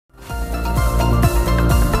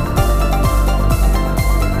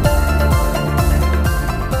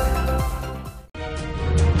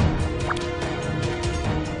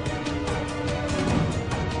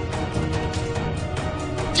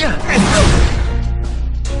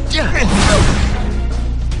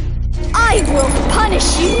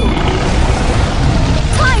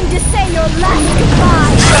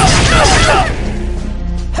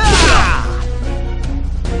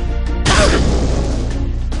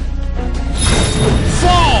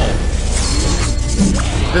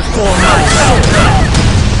before my soul.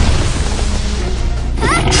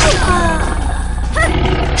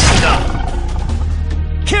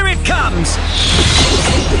 Here it comes!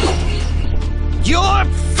 You're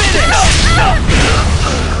finished!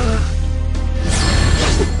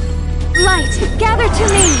 Light, gather to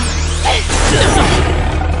me!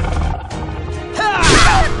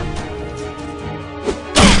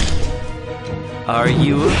 Are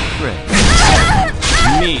you afraid?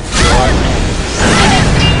 Meet your end.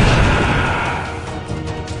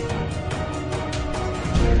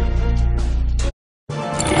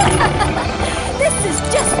 This is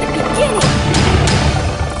just the beginning!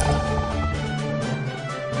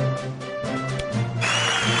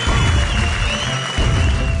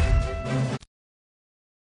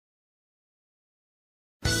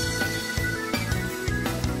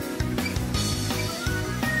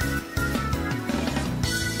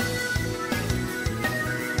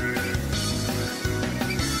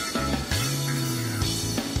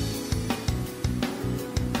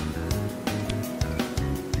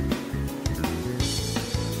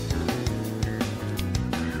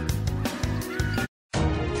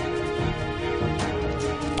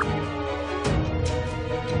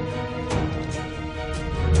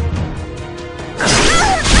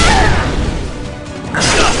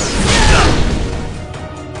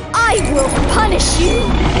 I will punish you!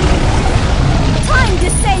 Time to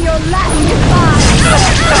say your last goodbye!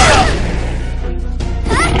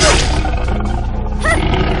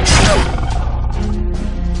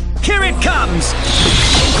 Here it comes!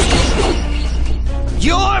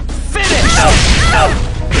 You're finished!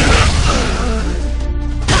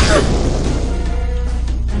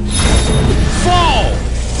 Fall!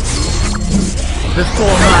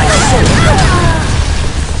 Before my soul!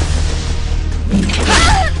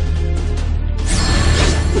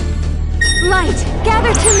 Light,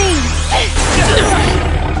 gather to me!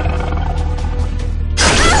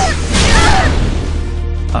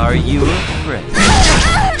 Are you afraid?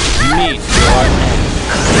 Meet your end.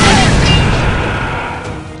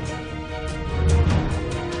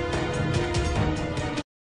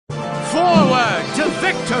 Forward to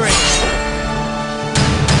victory!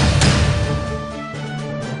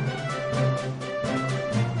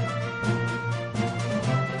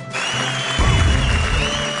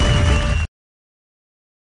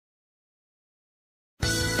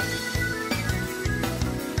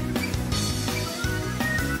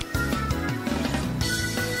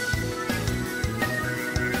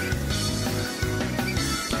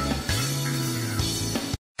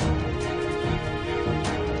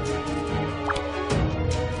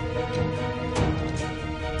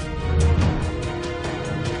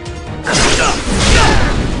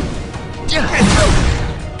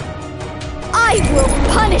 I will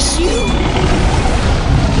punish you!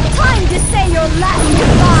 Time to say your last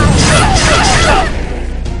goodbye!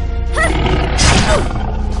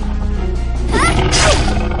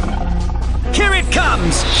 Here it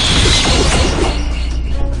comes!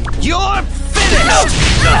 You're finished!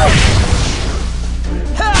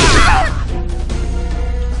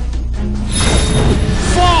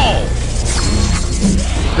 Fall!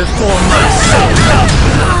 Before my soul!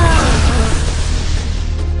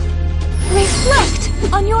 Reflect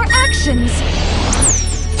on your actions!